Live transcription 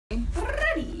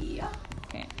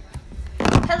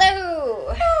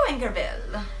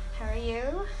Tigerville. How are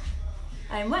you?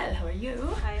 I'm well. How are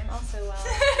you? I am also well.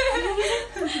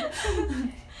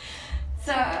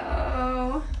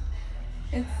 So,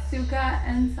 it's Suka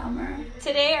and Summer.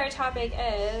 Today our topic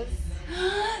is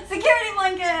security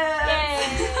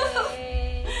blankets!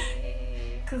 yay!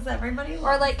 Because everybody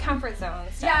loves Or like comfort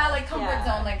zones. Yeah, like comfort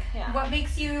zone. Like what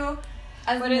makes you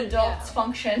as an adult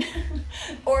function?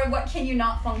 Or what can you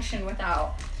not function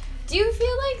without? Do you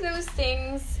feel like those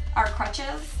things are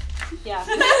crutches? Yeah.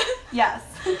 Yes.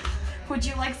 Would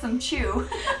you like some chew?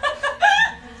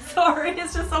 Sorry,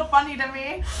 it's just so funny to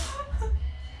me.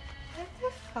 What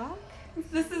the fuck?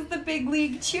 This is the big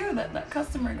league chew that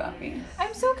customer got me.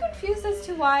 I'm so confused as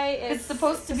to why it's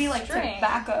supposed to be like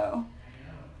tobacco.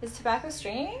 Is tobacco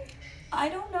string? I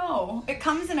don't know. It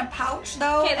comes in a pouch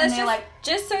though. Okay, let's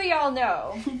just so y'all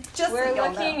know. We're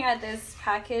looking at this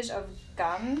package of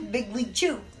gum. Big league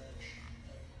chew.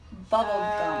 Bubble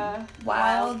gum.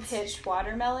 Wild Pitch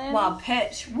watermelon. Wild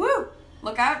Pitch. Woo!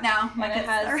 Look out now. And it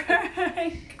has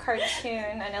a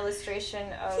cartoon, an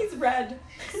illustration of he's red.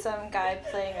 Some guy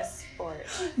playing a sport.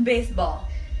 Baseball.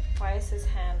 Why is his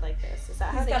hand like this? Is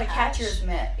that how they catch? He's got a catcher's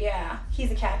mitt. Yeah.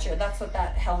 He's a catcher. That's what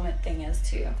that helmet thing is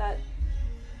too. That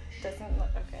doesn't look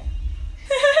okay.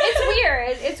 It's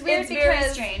weird. It's weird because very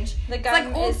strange. The gum it's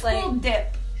like old is school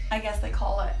dip. I guess they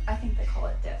call it. I think they call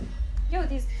it dip. Yo,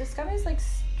 this gum is like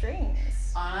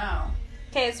strings. I know.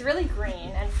 Okay, it's really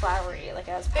green and flowery, like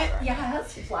it has powder. It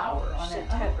has flour on it.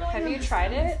 Have you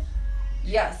tried it?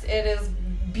 Yes, it is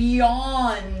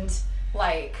beyond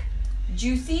like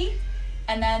juicy,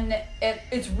 and then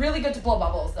it's really good to blow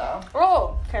bubbles though.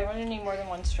 Oh, okay. I'm gonna need more than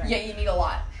one string. Yeah, you need a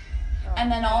lot. Oh, and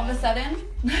then all of a sudden,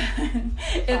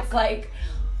 it's like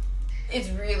it's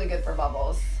really good for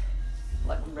bubbles.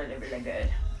 Like really, really good.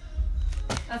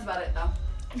 That's about it though.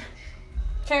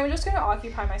 Okay, I'm just gonna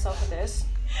occupy myself with this.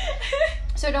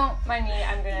 So don't mind me,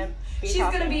 I'm gonna be She's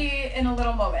talking. Gonna be in a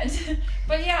little moment.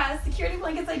 But yeah, security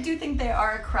blankets, I do think they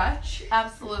are a crutch.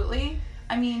 Absolutely.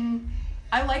 I mean,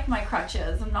 I like my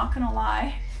crutches, I'm not gonna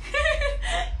lie.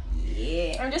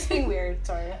 Yeah. I'm just being weird,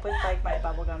 sorry, with like my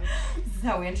bubble gum. This is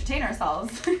how we entertain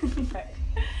ourselves. Okay.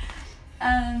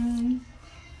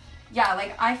 Yeah,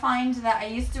 like I find that I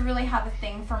used to really have a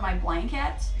thing for my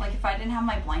blanket. Like if I didn't have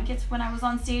my blankets when I was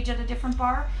on stage at a different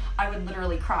bar, I would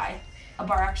literally cry. A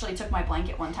bar actually took my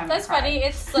blanket one time. That's funny.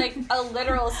 It's like a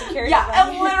literal security blanket.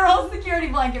 Yeah, a literal security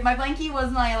blanket. My blankie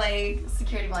was my like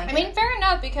security blanket. I mean, fair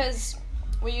enough because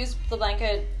we use the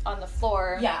blanket on the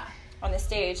floor. Yeah. On the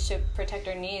stage to protect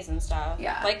our knees and stuff.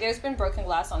 Yeah. Like there's been broken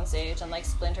glass on stage and like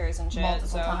splinters and shit.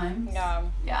 Multiple times. Yeah.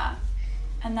 Yeah.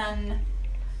 And then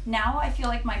now I feel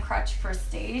like my crutch for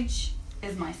stage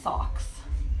is my socks.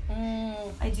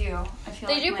 I do. I feel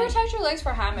they do protect your legs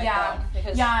for hammock though,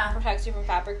 because it protects you from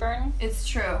fabric burn. It's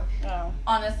true. Oh.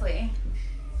 Honestly.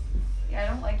 Yeah, I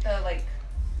don't like the like.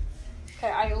 Okay,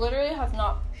 I literally have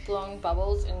not blown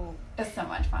bubbles in. It's so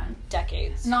much fun.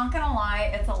 Decades. Not gonna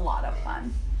lie, it's a lot of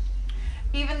fun.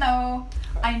 Even though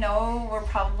I know we're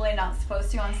probably not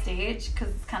supposed to on stage because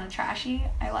it's kind of trashy,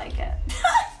 I like it.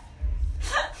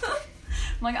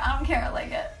 I'm like, I don't care, I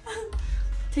like it.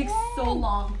 It takes so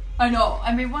long. I know.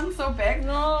 I made one so big.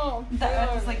 No. That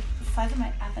it was like the size of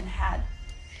my effing head.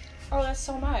 Oh, that's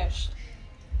so much.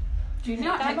 Do you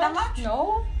not take that much?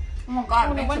 No. Oh my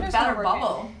god, it makes a better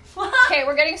bubble. Okay,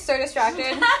 we're getting so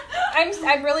distracted.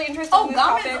 I'm really interested in this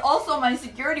gum topic. is also my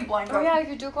security blanket. Oh yeah,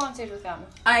 you do go on stage with gum.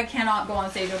 I cannot go on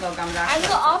stage without gum. I'm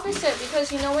the opposite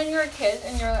because you know when you're a kid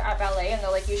and you're at ballet and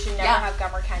they're like you should never have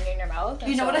gum or candy in your mouth.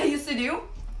 You know what I used to do?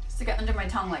 Stick it under my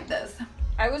tongue like this.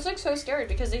 I was like so scared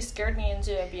because they scared me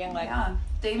into being like. Yeah,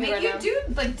 they make you do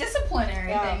like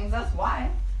disciplinary things. That's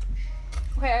why.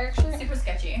 Okay, I actually super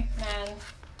sketchy. Man.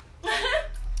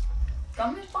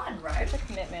 Gum is fun, right? It's a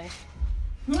commitment.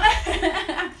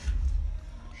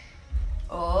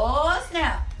 Oh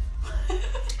snap!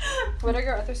 What are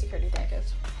your other security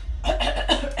blankets?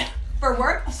 For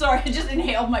work? Sorry, I just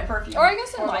inhaled my perfume. Or I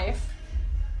guess in life.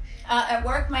 At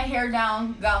work, my hair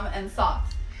down, gum, and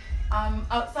socks.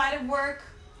 Outside of work,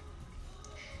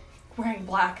 wearing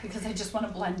black because I just want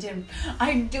to blend in.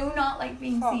 I do not like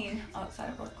being seen outside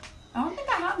of work. I don't think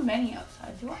I have many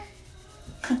outside, do I?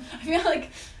 I feel like,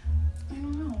 I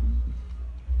don't know.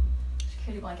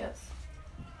 Security blankets.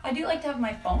 I do like to have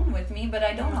my phone with me, but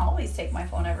I don't always take my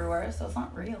phone everywhere, so it's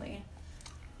not really.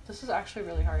 This is actually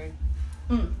really hard.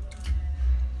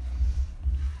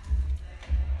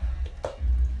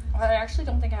 I actually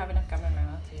don't think I have enough gum in my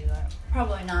mouth to do that.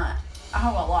 Probably not. I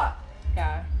have a lot.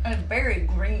 Yeah. And it's very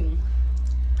green.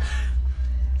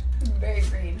 Very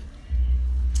green.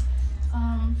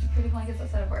 Security blankets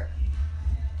outside of work.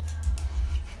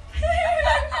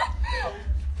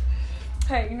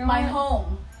 Okay, you know My what?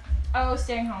 home. Oh,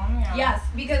 staying home, yeah. Yes,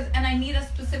 because, and I need a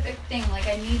specific thing. Like,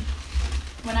 I need,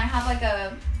 when I have, like,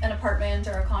 an apartment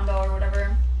or a condo or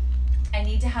whatever, I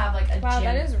need to have, like, a Wow, gym.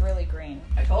 that is really green.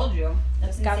 I told you.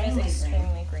 This gum is insanely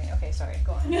extremely green. Okay, sorry,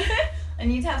 go on. I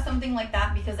need to have something like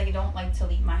that because I don't like to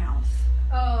leave my house.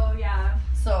 Oh, yeah.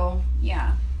 So,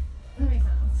 yeah. That makes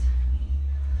sense.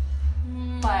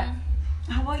 But,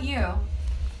 how about you?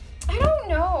 I don't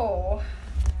know.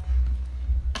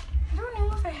 I don't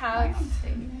know if I have.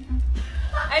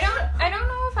 I don't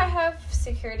know if I have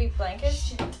security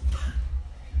blankets.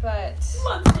 But I'm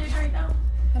on stage right now.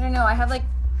 I don't know. I have like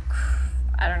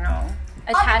I don't know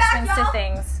be back, attachments to y'all.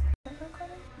 things.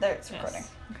 There, it's recording.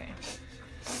 Okay.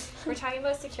 We're talking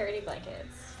about security blankets.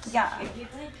 Yeah. Yeah.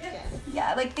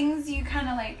 Yeah, like things you kind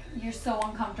of like, you're so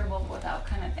uncomfortable without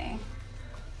kind of thing.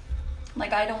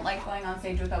 Like, I don't like going on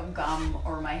stage without gum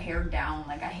or my hair down.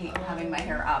 Like, I hate having my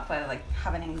hair up. I like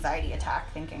have an anxiety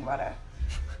attack thinking about it.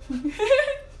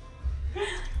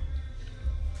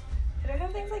 I don't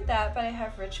have things like that, but I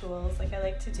have rituals. Like I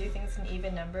like to do things in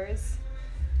even numbers.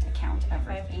 I count If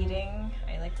everything. I'm eating,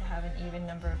 I like to have an even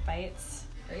number of bites.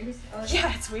 Oh,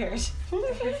 Yeah, it's weird.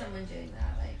 I've heard someone doing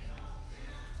that, like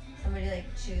somebody like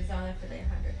chews on it for like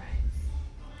 100 times.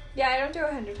 Yeah, I don't do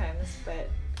 100 times, but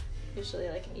usually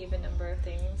like an even number of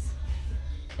things.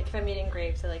 Like if I'm eating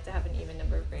grapes, I like to have an even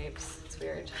number of grapes. It's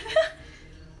weird.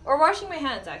 Or washing my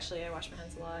hands, actually. I wash my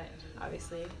hands a lot,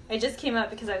 obviously. I just came up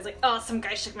because I was like, oh, some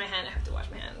guy shook my hand, I have to wash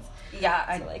my hands. Yeah,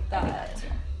 I So, like I do that. too.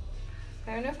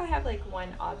 I don't know if I have like one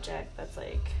object that's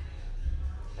like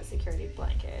a security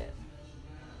blanket.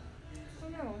 I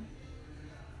don't know.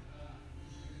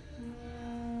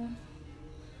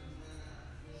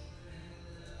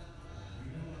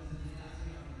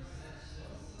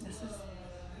 This is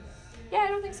Yeah, I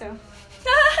don't think so.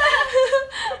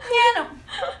 piano.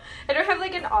 I don't have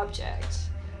like an object,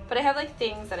 but I have like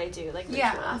things that I do, like rituals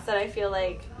Yeah. that I feel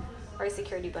like are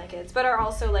security blankets, but are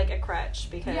also like a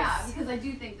crutch because Because I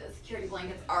do think that security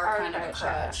blankets are kind of a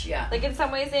crutch. Yeah. like in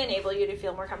some ways they enable you to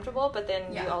feel more comfortable, but then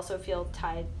Yeah. you also feel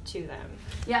tied to them.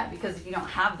 Yeah, because if you don't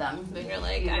have them, Then you're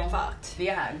like, you I'm don't- fucked.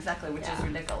 Yeah, exactly, which is Yeah.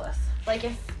 ridiculous. Like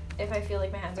if I feel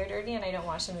like my hands are dirty and I don't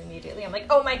wash them immediately, I'm like,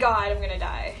 oh my god, I'm gonna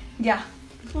die. Yeah.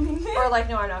 Or like,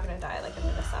 no, I'm not gonna die. Like I'm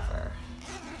gonna suffer.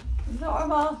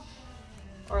 Normal.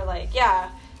 Or like, yeah,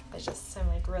 I'm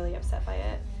like really upset by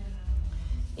it.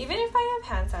 Even if I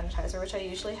have hand sanitizer, which I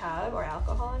usually have, or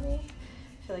alcohol on me,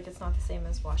 I feel like it's not the same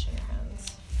as washing your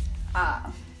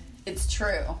hands. It's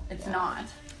true. It's not.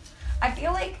 I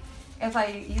feel like if I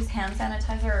use hand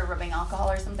sanitizer or rubbing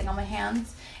alcohol or something on my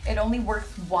hands, it only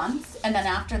works once, and then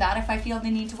after that, if I feel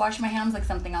the need to wash my hands, like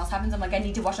something else happens, I'm like, I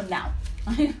need to wash them now.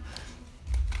 I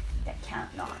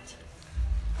can't not.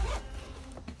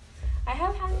 I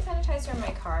have hand sanitizer in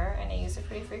my car, and I use it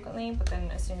pretty frequently, but then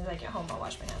as soon as I get home, I'll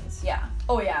wash my hands. Yeah.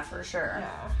 Oh yeah, for sure.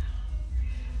 Yeah.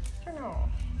 I don't know.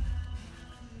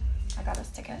 I got us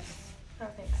tickets. Oh,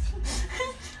 thanks.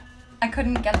 I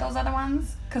couldn't get those other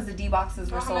ones because the D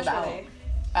boxes were How sold much were out.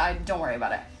 they? Don't worry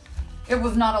about it. It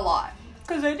was not a lot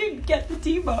because I didn't get the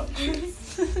D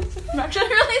boxes. I'm actually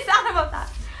really sad about that.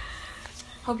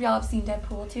 Hope y'all have seen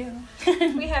Deadpool too.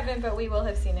 We haven't, but we will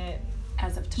have seen it.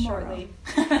 As of tomorrow.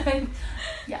 Shortly.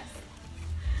 Yes.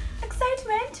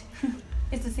 Excitement.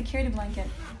 It's a security blanket.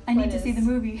 I need What to see is? the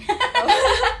movie.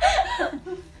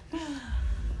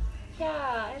 Yeah,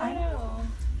 I I don't know.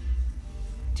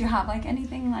 Do you have like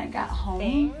anything like at home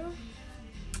Thing?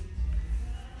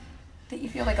 that you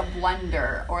feel like a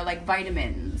blender or like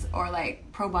vitamins or like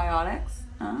probiotics?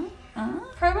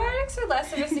 Probiotics are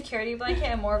less of a security blanket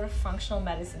and more of a functional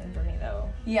medicine for me, though.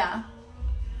 Yeah.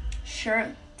 Sure.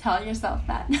 Tell yourself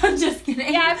that. I'm just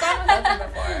kidding. Yeah, I've gone without them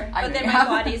before. I But know then you my have.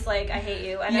 body's like, I hate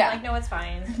you. And Yeah. I'm like, no, it's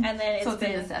fine. And then it's So it's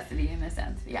been... a necessity in a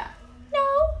sense. Yeah. No,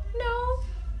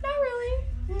 not really.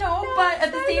 No, No, but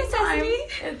at the it's not a same time,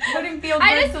 necessity. it wouldn't feel good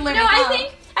I just to live no.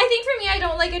 without. I think for me, I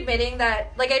don't like admitting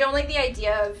that. Like, I don't like the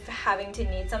idea of having to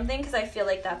need something because I feel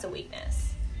like that's a weakness.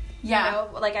 Yeah. You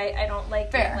know? Like I don't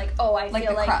like Fair. being like, oh, I Like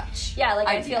feel the like crutch yeah, like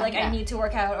I idea, feel like yeah. I need to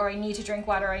work out or I need to drink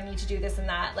water or I need to do this and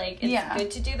that. Like it's Yeah.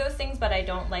 good to do those things, but I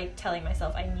don't like telling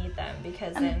myself I need them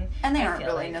because then And they I aren't feel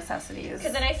really like, necessities.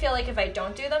 because then I feel like if I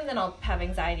don't do them, then I'll have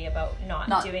anxiety about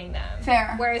not doing them.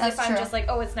 Fair. Whereas That's if I'm true. just like,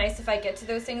 oh, it's nice if I get to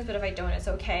those things, but if I don't, it's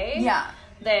okay. Yeah.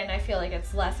 Then I feel like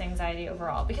it's less anxiety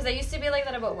overall. Because I used to be like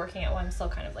that about working out. Well, I'm still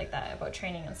kind of like that about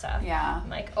training and stuff. Yeah. I'm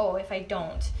like, oh, if I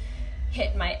don't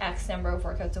hit my X number of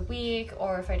workouts a week,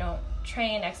 or if I don't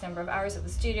train X number of hours at the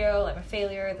studio, I'm a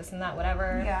failure, this and that,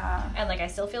 whatever. Yeah. And like I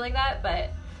still feel like that, but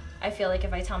I feel like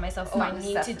if I tell myself, It's oh, not I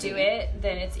need necessity. to do it,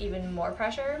 then it's even more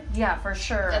pressure. Yeah, for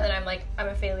sure. And then I'm like, I'm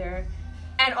a failure.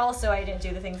 And also, I didn't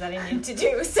do the things that I needed to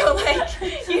do. So, like,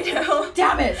 you know.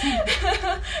 Damn it.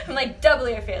 I'm, like,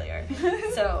 doubly a failure.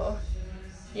 So,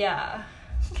 yeah.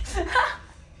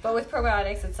 But with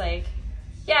probiotics, it's like,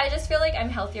 yeah, I just feel like I'm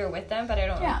healthier with them, but I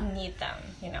don't need them,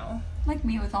 you know? Like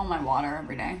me with all my water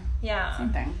every day. Yeah. Same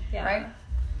thing, Yeah. right?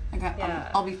 Like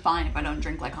I'll be fine if I don't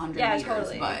drink like 100 liters,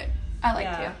 totally. but I like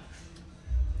to.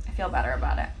 I feel better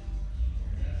about it.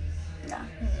 Yeah.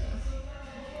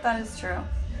 That is true.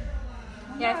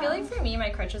 Yeah, I feel like for me, my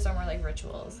crutches are more like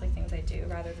rituals, like things I do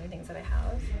rather than things that I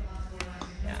have.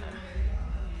 Yeah.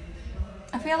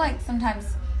 I feel like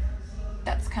sometimes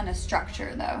that's kind of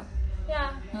structure, though.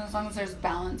 Yeah. And as long as there's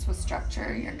balance with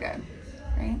structure, you're good,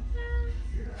 right?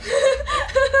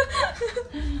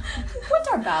 What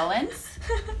are balance?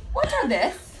 What are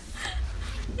this?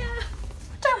 Yeah.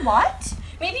 What are what?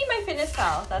 Maybe my Fitness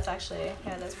Pal. That's actually,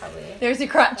 that's probably. There's your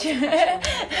crutch.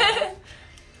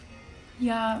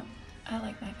 Yeah, I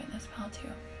like my Fitness Pal too.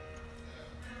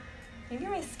 Maybe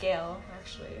my scale,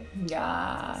 actually.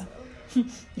 Yeah.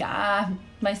 Yeah,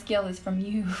 my scale is from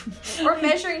you. Or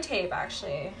measuring tape,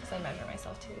 actually, because I measure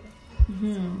myself too.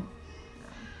 Mm-hmm.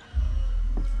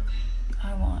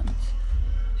 I want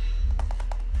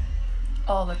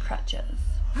all the crutches.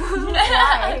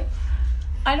 Why?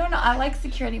 I don't know. I like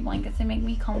security blankets. They make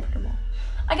me comfortable.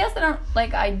 I guess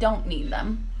I don't need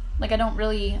them. Like, I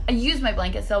use my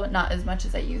blankets though, but not as much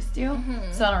as I used to.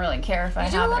 Mm-hmm. So I don't really care if I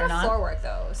have it or not. You do a lot of floor work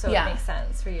though, so it makes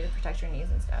sense for you to protect your knees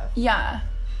and stuff. Yeah.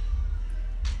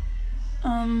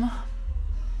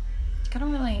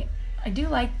 I do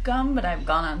like gum, but I've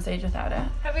gone on stage without it.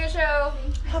 Have a good show.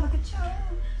 Have a good show.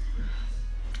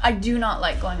 I do not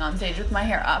like going on stage with my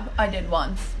hair up. I did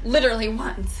once. Literally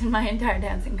once in my entire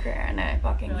dancing career, and I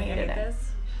fucking hated it.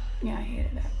 This? Yeah, I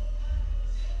hated it.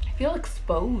 I feel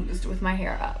exposed with my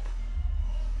hair up.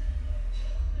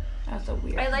 That's so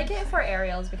weird. I like it for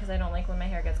aerials because I don't like when my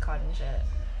hair gets caught in shit.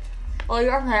 Well,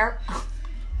 your hair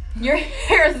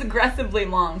is aggressively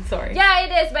long, sorry. Yeah,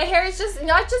 it is. My hair is just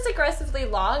not just aggressively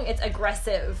long, it's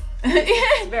aggressive.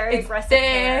 It's very aggressive thick.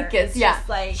 hair. It's just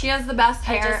like she has the best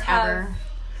hair ever.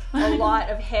 A lot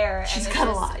of hair She's and it got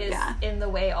just a lot, is in the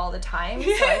way all the time. So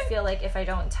I feel like if I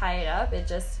don't tie it up,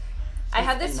 I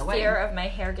have this fear of my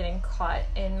hair getting caught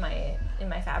in my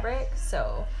fabric.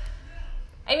 So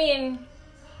I mean,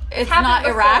 it's not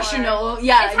before. Irrational.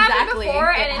 Yeah, it's exactly. happened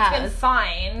before and it's been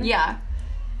fine. Yeah.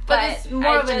 But it's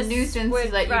more of a nuisance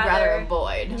that you'd rather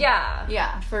avoid. Yeah.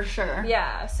 Yeah, for sure.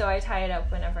 Yeah, so I tie it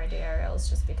up whenever I do aerials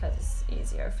just because it's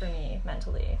easier for me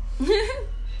mentally.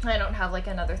 I don't have like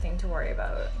another thing to worry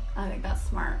about. I think that's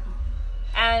smart.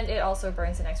 And it also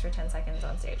burns an extra 10 seconds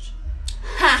on stage.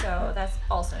 So that's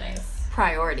also nice.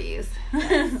 Priorities.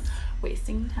 Yes.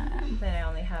 Wasting time. Then I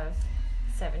only have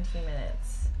 17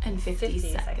 minutes. And 50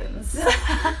 seconds.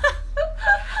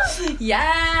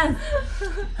 Yes!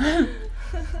 What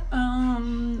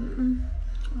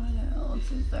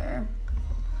else is there?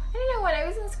 I don't know, when I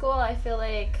was in school, I feel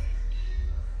like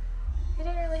I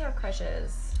didn't really have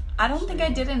crushes. I don't think I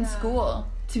did in school,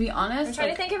 to be honest. I'm trying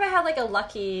to think if I had like a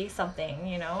lucky something,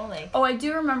 you know? Like. Oh, I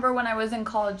do remember when I was in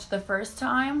college the first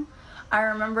time. I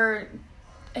remember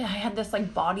I had this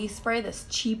like body spray, this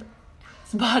cheap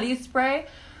body spray.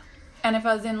 And if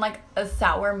I was in like a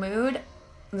sour mood,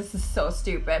 this is so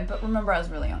stupid, but remember I was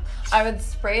really young. I would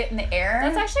spray it in the air.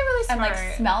 That's actually really smart. And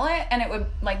like smell it, and it would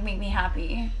like make me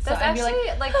happy. That's so I'd actually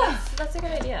be like that's a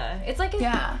good idea. It's like you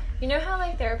know how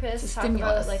like therapists talk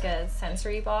about like a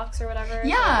sensory box or whatever.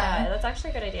 Yeah, that's actually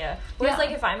a good idea. Whereas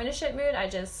like if I'm in a shit mood, I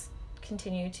just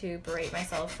continue to berate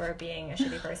myself for being a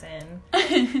shitty person.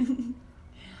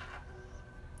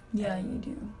 Yeah, you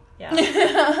do.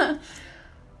 Yeah.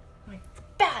 Like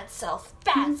bad self.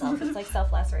 It's like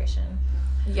self-laceration.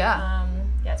 Yeah.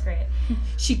 Yeah, it's great.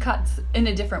 She cuts in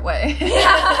a different way.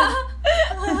 Yeah.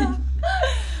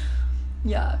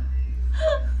 Yeah.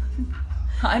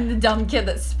 I'm the dumb kid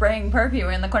that's spraying perfume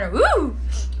in the corner. Woo!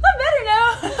 I'm better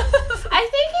now. I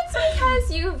think it's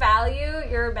because you value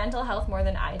your mental health more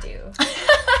than I do.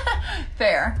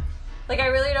 Fair. Like, I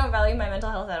really don't value my mental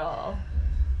health at all.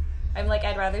 I'm like,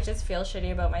 I'd rather just feel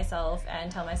shitty about myself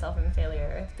and tell myself I'm a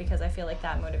failure because I feel like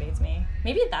that motivates me.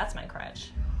 Maybe that's my crutch.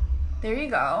 There you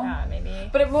go. Yeah, maybe.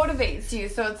 But it motivates you,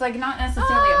 so it's like not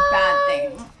necessarily a bad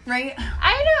thing, right?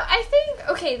 I think,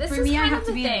 okay, this For is me, kind I have of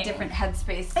to the be thing. in a different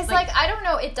headspace. It's like, I don't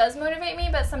know, it does motivate me,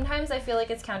 but sometimes I feel like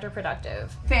it's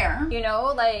counterproductive. Fair. You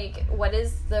know, like, what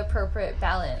is the appropriate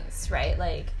balance, right?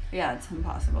 Like, yeah, it's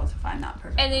impossible to find that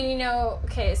perfect. And then, you know,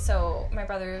 okay, so my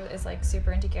brother is like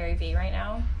super into Gary Vee right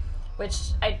now, which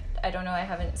I don't know, I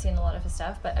haven't seen a lot of his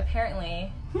stuff, but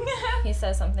apparently he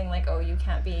says something like, oh, you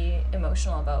can't be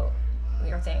emotional about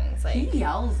weird things. Like, He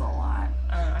yells a lot.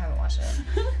 I don't know, I haven't watched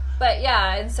it. But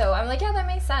yeah, and so I'm like, yeah, that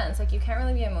makes sense. Like, you can't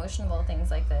really be emotional about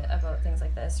things like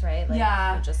this, right? Like,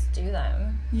 Yeah. you just do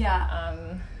them. Yeah.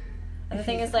 And the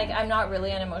thing is, like, I'm not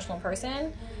really an emotional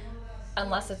person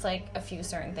unless it's like a few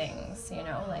certain things, you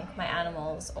know, like my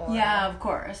animals or Yeah, of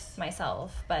course.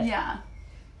 myself. But Yeah.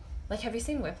 like, have you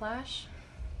seen Whiplash?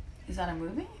 Is that a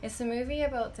movie? It's a movie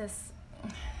about this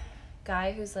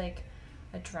guy who's like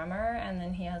a drummer, and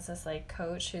then he has this like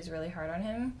coach who's really hard on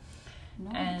him.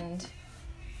 No. And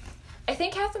I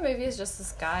think half the movie is just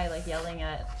this guy like yelling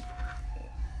at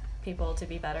people to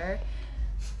be better.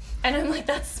 And I'm like,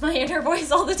 that's my inner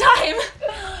voice all the time.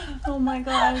 Oh my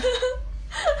god.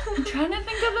 I'm trying to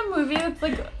think of the movie that's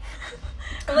like...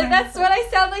 I'm like, that's what I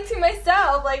sound like to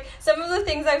myself. Like, some of the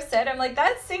things I've said, I'm like,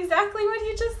 that's exactly what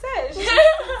he just said.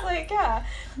 It's like, yeah.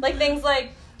 Like, things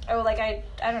like, oh, like, I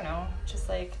don't know, just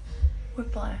like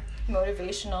Whiplash.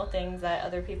 motivational things that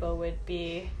other people would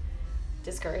be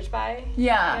discouraged by.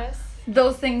 Yeah. I guess.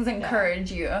 Those things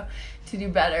encourage you to do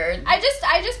better. I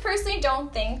just personally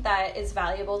don't think that it's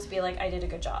valuable to be like, I did a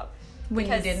good job. When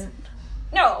you because- didn't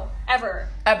No, ever.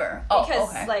 ever. Oh, Because,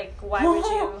 okay. like, why would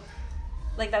you...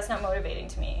 Like, that's not motivating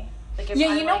to me. Like, if Yeah,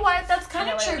 I'm you know like, what? That's kind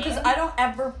you of know what true I because mean? I don't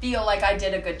ever feel like I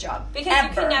did a good job. Because ever.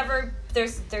 you can never...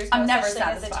 There's no I'm never such thing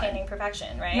as satisfied. attaining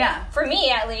perfection, right? Yeah. For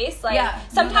me, at least. Like, Yeah,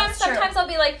 no, sometimes that's true. I'll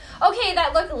be like, okay,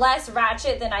 that looked less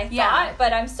ratchet than I thought, Yeah.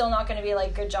 but I'm still not going to be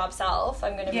like, good job, self.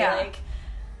 I'm going to Yeah. be like...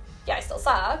 Yeah, I still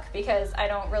suck because I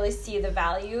don't really see the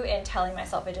value in telling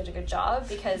myself I did a good job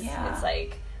because Yeah. it's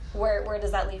like, where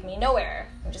does that leave me? Nowhere.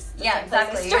 I'm just the Yeah, same place I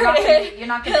exactly. started. You're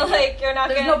not gonna like you're not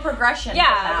There's gonna. no progression. Yeah,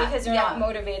 from that. because you're Yeah. not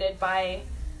motivated by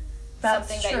That's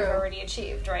something that true. you've already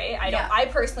achieved, right? Yeah. I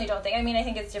personally don't think. I mean, I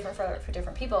think it's different for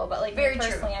different people, but like Very me true.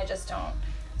 personally, I just don't.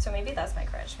 So maybe that's my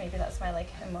crutch. Maybe that's my like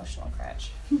emotional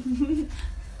crutch. Emotional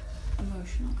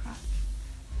crap.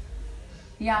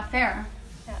 Yeah, fair.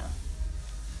 Yeah.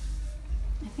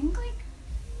 I think like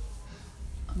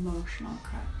emotional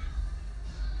crutch.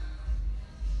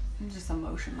 I'm just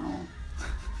emotional.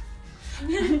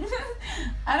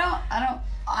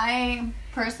 I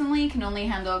personally can only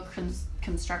handle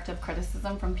constructive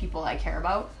criticism from people I care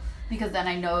about because then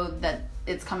I know that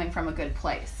it's coming from a good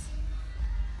place.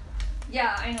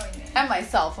 Yeah, I know what you mean. And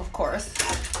myself, of course.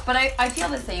 But I feel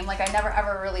the same. Like,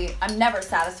 I'm never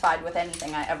satisfied with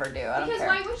anything I ever do. I don't Because care.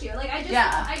 why would you? Like,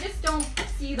 Yeah. I just don't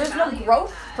see the There's no value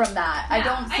growth in from that. I Yeah.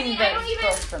 don't I see mean, I there's don't even-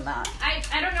 growth from that.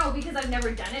 I don't know because I've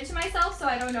never done it to myself, so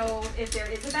I don't know if there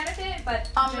is a benefit, but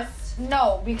just...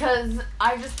 No, because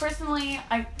I just personally,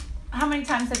 how many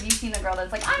times have you seen a girl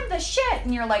that's like, I'm the shit,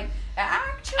 and you're like,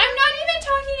 actually, I'm not even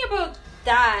talking about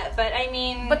that, but I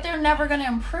mean... but they're never gonna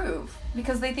improve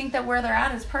because they think that where they're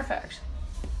at is perfect.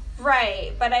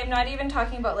 Right, but I'm not even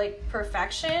talking about, like,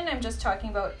 perfection. I'm just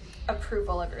talking about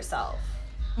approval of yourself.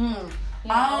 You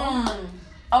know?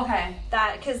 Okay.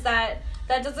 Because that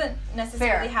doesn't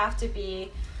necessarily Fair. have to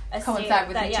be a Coincide state,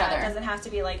 with that, each yeah, other. It doesn't have to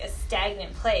be, like, a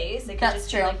stagnant place. It could That's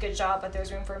just true. be, like, good job, but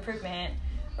there's room for improvement,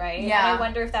 right? Yeah. And I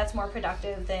wonder if that's more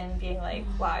productive than being like,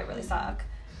 wow, I really suck.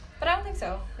 But I don't think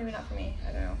so. Maybe not for me.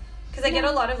 I don't know. Because I get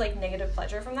a lot of, like, negative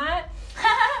pleasure from that.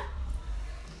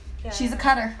 Yeah. She's a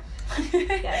cutter.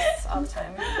 Yes, all the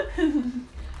time.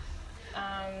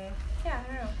 Yeah, I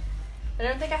don't know. But I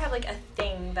don't think I have like a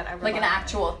thing that I rely Like an on.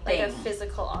 actual like a thing.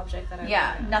 physical object that I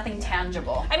Yeah, rely on. nothing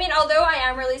tangible. I mean, although I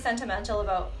am really sentimental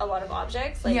about a lot of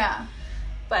objects, like, Yeah,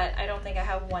 but I don't think I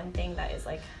have one thing that is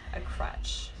like a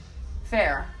crutch.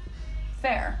 fair.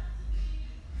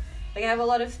 Like I have a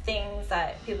lot of things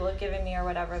that people have given me or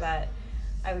whatever that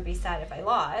I would be sad if I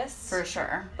lost. For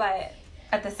sure. But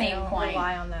At the I same don't point.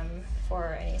 rely on them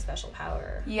for any special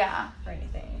power Yeah. or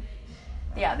anything.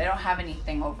 Yeah, they don't have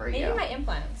anything over Maybe you. my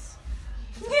implants.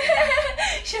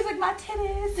 She's like, my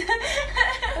titties.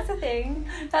 That's a thing.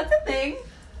 That's a thing.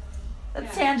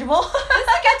 That's Yeah. tangible. This is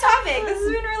a good topic. This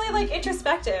has been really like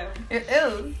introspective. It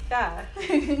is. Yeah.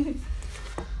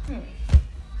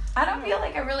 I don't feel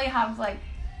like I really have like.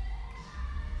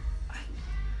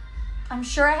 I'm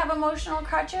sure I have emotional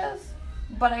crutches,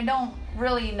 but I don't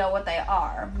really know what they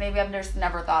are. Maybe I've just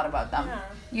never thought about them. Yeah.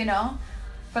 You know?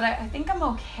 But I think I'm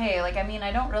okay. Like, I mean,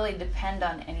 I don't really depend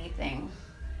on anything.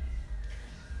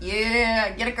 Yeah,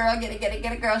 get it, girl, get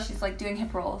it, girl. She's like doing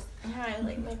hip rolls. Yeah,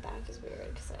 like my back is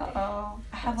weird because Uh-oh.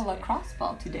 I have a That's weird. lacrosse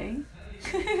ball today.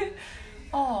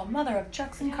 Oh, mother of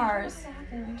trucks and cars. What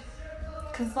happened?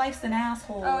 Because life's an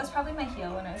asshole. Oh, it's probably my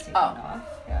heel when I was taking Oh. it off.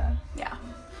 Yeah. Yeah.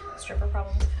 Stripper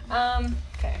problems.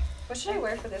 Okay. What should I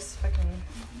wear for this fucking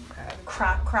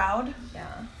crowd? Crowd.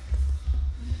 Yeah.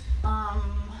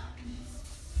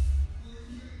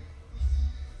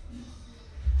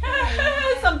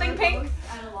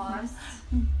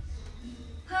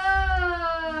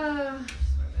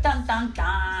 dun,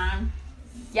 dun.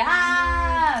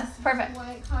 Yes! Perfect.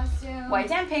 White costume.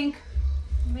 White and pink.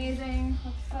 Amazing.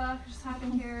 What the fuck just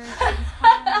happened here?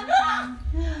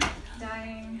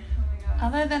 Dying. Oh my god.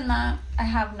 Other than that, I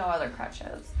have no other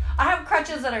crutches. I have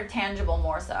crutches that are tangible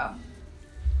more so.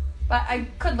 But I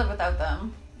could live without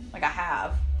them. Like I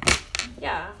have.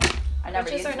 Yeah. I never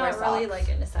Crutches used are to wear not really socks.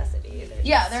 like a necessity.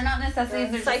 Yeah, they're not necessities.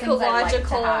 They're just things I like to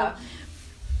psychological have.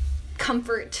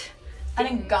 comfort. I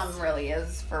think gum really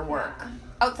is for work.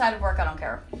 Outside of work, I don't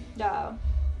care. No.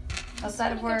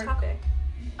 Outside of Good work, topic.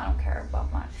 I don't care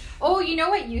about much. Oh, you know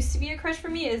what used to be a crutch for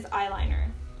me is eyeliner.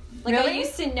 Like I Really?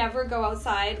 used to never go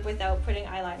outside without putting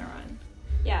eyeliner on.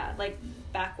 Yeah, like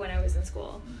back when I was in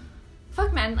school.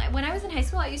 Fuck man, when I was in high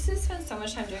school, I used to spend so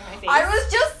much time doing my face. I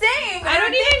was just saying. I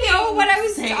don't even know what I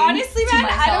was. Same Honestly, to man,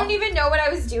 I myself. don't even know what I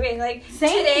was doing. Like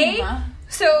Same. today.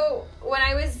 So when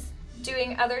I was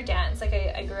doing other dance, like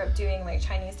I grew up doing like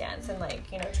Chinese dance and like,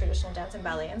 you know, traditional dance and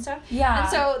ballet and stuff. Yeah. And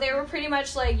so they were pretty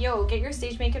much like, yo, get your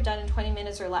stage makeup done in 20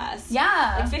 minutes or less.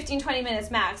 Yeah. Like 15, 20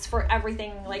 minutes max for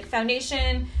everything, like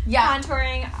foundation, Yeah.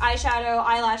 contouring, eyeshadow,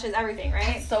 eyelashes, everything, right?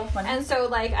 That's so funny. And so,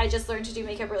 like, I just learned to do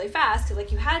makeup really fast because,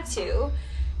 like, you had to.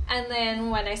 And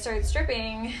then when I started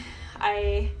stripping,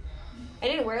 I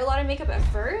didn't wear a lot of makeup at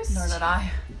first. Nor did I.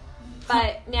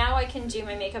 But now I can do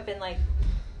my makeup in, like,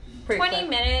 Pretty 20 quick.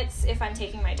 minutes if I'm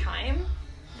taking my time.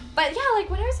 But yeah,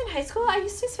 like when I was in high school, I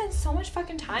used to spend so much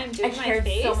fucking time doing my cared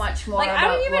face. so much more Like I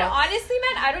don't about even looks. honestly,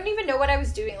 man, I don't even know what I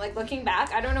was doing. Like looking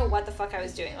back, I don't know what the fuck I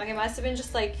was doing. Like I must have been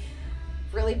just like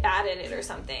really bad at it or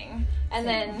something. And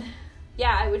then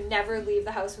yeah, I would never leave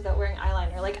the house without wearing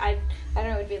eyeliner. Like I don't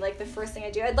know, it would be like the first thing I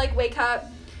do. I'd like wake up,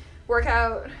 work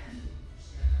out,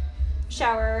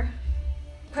 shower,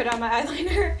 put on my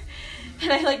eyeliner,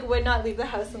 and I like would not leave the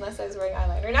house unless I was wearing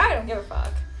eyeliner. Now I don't give a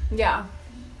fuck. Yeah.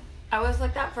 I was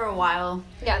like that for a while.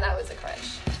 Yeah, that was a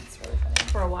crutch. It's really funny.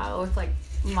 For a while with like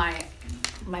my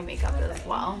makeup as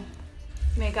well.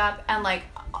 Makeup and like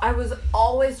I was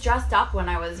always dressed up when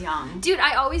I was young. Dude,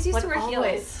 I always used Like to wear always.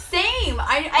 heels. Same.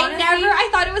 I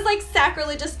thought it was like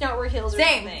sacrilegious to not wear heels or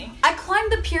Same. something. I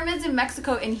climbed the pyramids in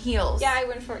Mexico in heels. Yeah, I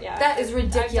went for That is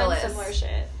ridiculous. I've done similar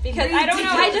shit because I don't know.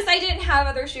 I didn't have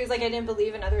other shoes. Like I didn't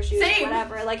believe in other shoes Same. or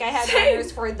whatever. Like I had Same.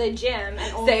 runners for the gym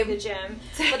and only Same. the gym.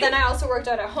 Same. But then I also worked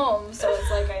out at home, so it's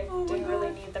like I Oh my didn't really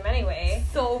God. need them anyway.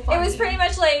 So funny. It was pretty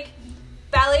much like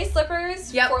ballet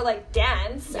slippers Yep. for like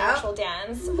dance, Yep. actual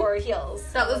dance, or heels.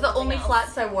 That was the Nothing only else.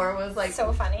 flats I wore was like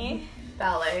So funny.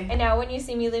 ballet. And now when you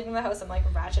see me leaving the house, I'm like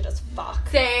ratchet as fuck.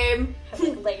 Same. I have,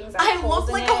 like, leggings that I have holes look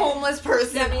in like it. a homeless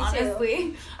person, Yeah, me too.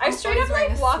 honestly. I've I'm straight always up, like,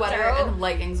 wearing a walked sweater out and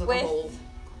leggings with with- a hole.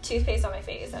 Toothpaste on my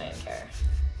face, and I didn't care.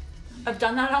 I've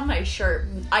done that on my shirt.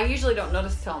 I usually don't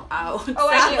notice till I'm out. Oh,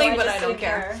 sadly, I but just I don't didn't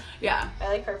care. Yeah. I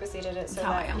like purposely did it so That's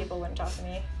how I that am. people wouldn't talk to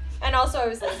me. And also I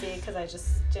was lazy because I just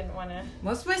didn't want to.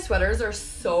 Most of my sweaters are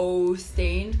so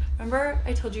stained. Remember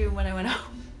I told you when I went out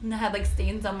and I had like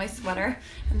stains on my sweater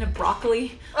and the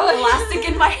broccoli elastic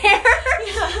in my hair?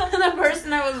 Yeah. And the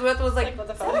person I was with was like, What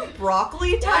the is that a fuck?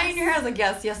 broccoli tie in your hair? I was like,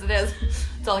 yes, it is.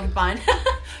 That's all I could find.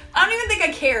 I don't even think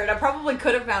I cared. I probably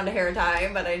could have found a hair tie,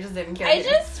 but I just didn't care. I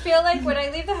just feel like when I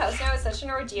leave the house now, it's such an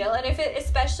ordeal. And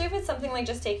especially if it's something like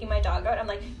just taking my dog out, I'm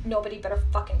like, nobody better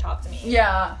fucking talk to me.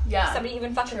 Yeah. If somebody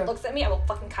even fucking True. looks at me, I will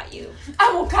fucking cut you.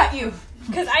 I will cut you.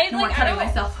 Because I No more like I cutting don't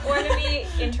myself. want to be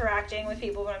interacting with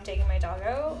people when I'm taking my dog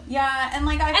out. Yeah, and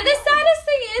like I. And the saddest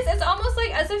thing is, it's almost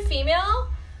like as a female,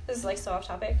 this is like so off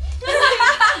topic.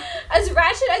 As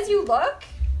ratchet as you look,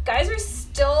 guys are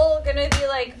still gonna be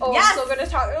like, oh, Yes. I'm still gonna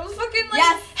talk. It was fucking like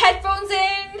Yes. headphones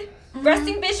in,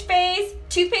 resting bitch face,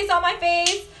 toothpaste on my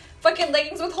face, fucking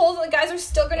leggings with holes, and the guys are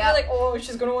still gonna Yep. be like, oh,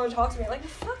 she's gonna want to talk to me. Like,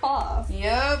 fuck off.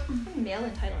 Yep. Male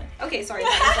entitlement. Okay, sorry,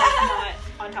 that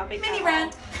was like not on topic. Mini at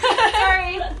rant. all.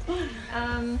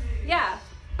 Sorry. Yeah.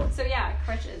 So yeah,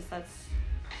 crutches. That's.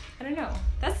 I don't know.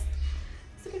 That's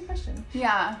a good question.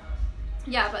 Yeah.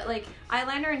 Yeah, but like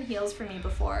eyeliner and heels for me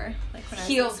before, like when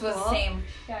Heels I was was in the school. same.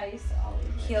 Yeah, I used to always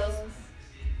wear Heels.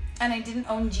 And I didn't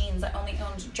own jeans. I only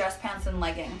owned dress pants and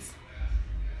leggings.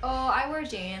 Oh, I wore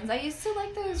jeans. I used to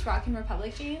like those Rockin'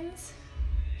 Republic jeans.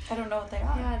 I don't know what they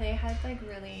are. Yeah, they had like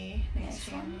really nice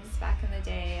Nice ones ones. back in the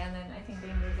day, and then I think they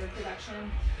moved their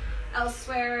production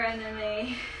elsewhere, and then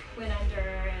they went under,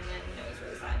 and then it was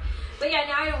really sad. But yeah,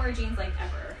 now I don't wear jeans like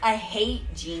ever. I hate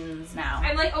jeans now.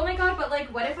 I'm like, oh my god, but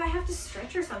like, what if I have to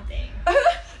stretch or something?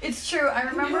 It's true. I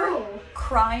remember No.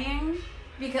 crying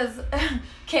because,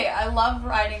 okay, I love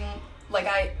riding, like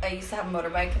I used to have a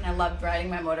motorbike and I loved riding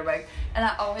my motorbike. And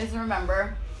I always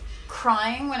remember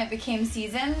crying when it became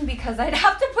season because I'd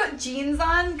have to put jeans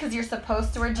on because you're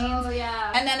supposed to wear jeans. Oh,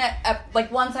 yeah. And then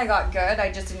like once I got good,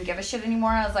 I just didn't give a shit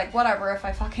anymore. I was like, whatever, if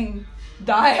I fucking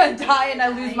die, I die and I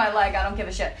lose my leg. I don't give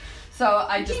a shit. So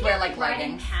I just wear like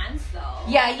riding leggings. pants though.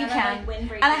 Yeah, you that can. Are, like,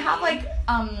 windbreaking. And I have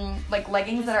like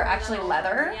leggings that are actually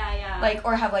leather. Yeah. Like,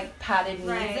 or have like padded knees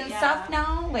Right, and yeah. stuff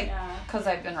now. Like, Yeah. because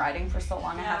I've been riding for so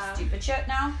long, I Yeah. have stupid shit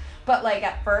now. But like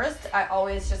at first, I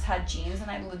always just had jeans and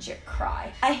I legit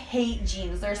cry. I hate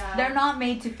jeans. They're not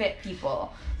made to fit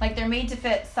people. Like they're made to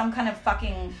fit some kind of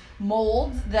fucking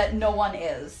mold that no one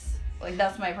is. Like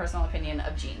that's my personal opinion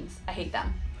of jeans. I hate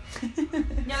them.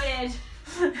 Noted.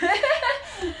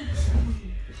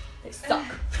 They suck.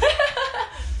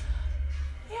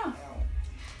 Yeah.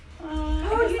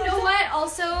 Oh, you know what?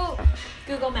 Also,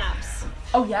 Google Maps.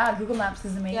 Oh yeah, Google Maps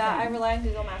is amazing. Yeah, I rely on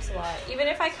Google Maps a lot. Even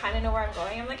if I kind of know where I'm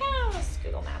going, I'm like, I'll just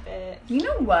Google Map it. You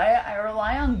know what? I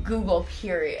rely on Google,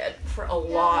 period, for a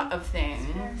lot of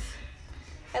things.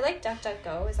 I like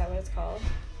DuckDuckGo. Is that what it's called?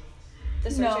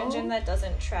 The search No. engine that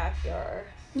doesn't track your...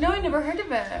 No, I never heard of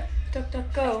it. I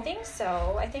DuckDuckGo. think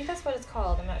so. I think that's what it's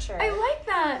called. I'm not sure. I like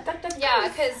that. DuckDuckGo. Yeah,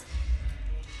 because,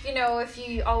 you know, if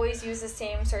you always use the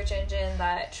same search engine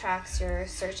that tracks your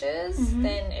searches,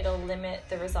 then it'll limit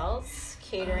the results,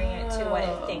 catering it to what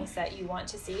it thinks that you want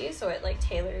to see. So it, like,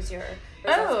 tailors your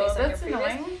results based on your that's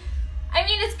previous... annoying. I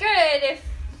mean, it's good if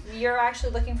you're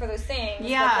actually looking for those things.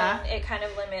 Yeah. But then it kind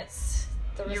of limits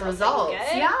the Your results. results,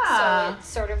 That you get. yeah. So it's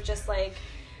sort of just like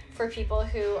for people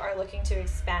who are looking to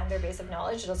expand their base of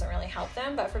knowledge, it doesn't really help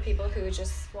them. But for people who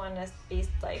just want to be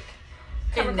like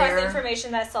come In across there.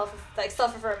 information that's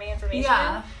self-affirming information,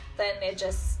 Yeah. then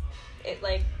it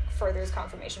like furthers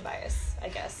confirmation bias, I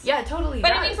guess. Yeah, totally. But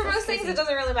does. I mean, for That's most things, crazy. it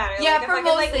doesn't really matter. Yeah, like, for if I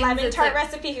most get, like, things, lemon it's tart like-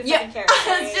 recipe, who Yeah, fucking cares? I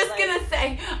was right? just Like- gonna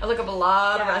say, I look up a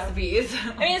lot of Yeah. recipes.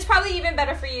 I mean, it's probably even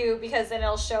better for you because then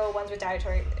it'll show ones with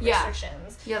dietary Yeah.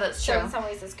 restrictions. Yeah, that's So true. in some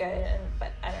ways it's good,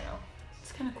 but I don't know.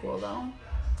 It's kind of cool though.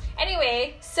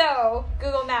 Anyway, so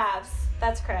Google Maps,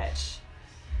 that's Crutch.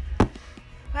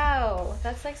 Wow,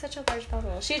 that's like such a large bubble.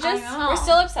 We're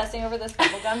still obsessing over this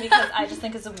bubble gum because I just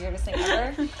think it's the weirdest thing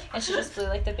ever. And she just blew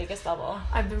like the biggest bubble.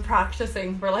 I've been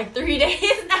practicing for like 3 days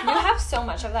now. You have so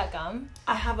much of that gum.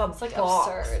 I have a It's like box.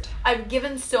 absurd. I've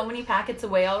given so many packets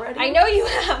away already. I know you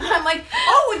have. I'm like,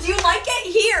 oh, do you like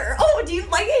it here? Oh, do you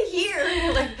like it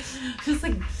here? Like, just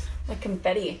like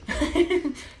confetti.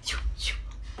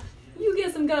 You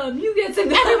get some gum. You get some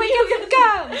gum. Everybody you get some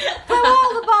gum. Blow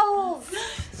all the bubbles.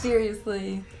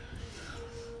 Seriously.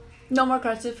 No more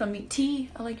crutches from me. Tea.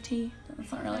 I like tea.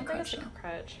 That's not really I think it's crutch. like a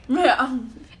crutch. Yeah.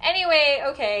 Anyway,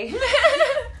 okay.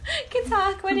 Good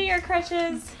talk. What are your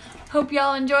crutches? Hope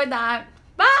y'all enjoyed that.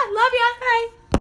 Bye. Love ya. Bye.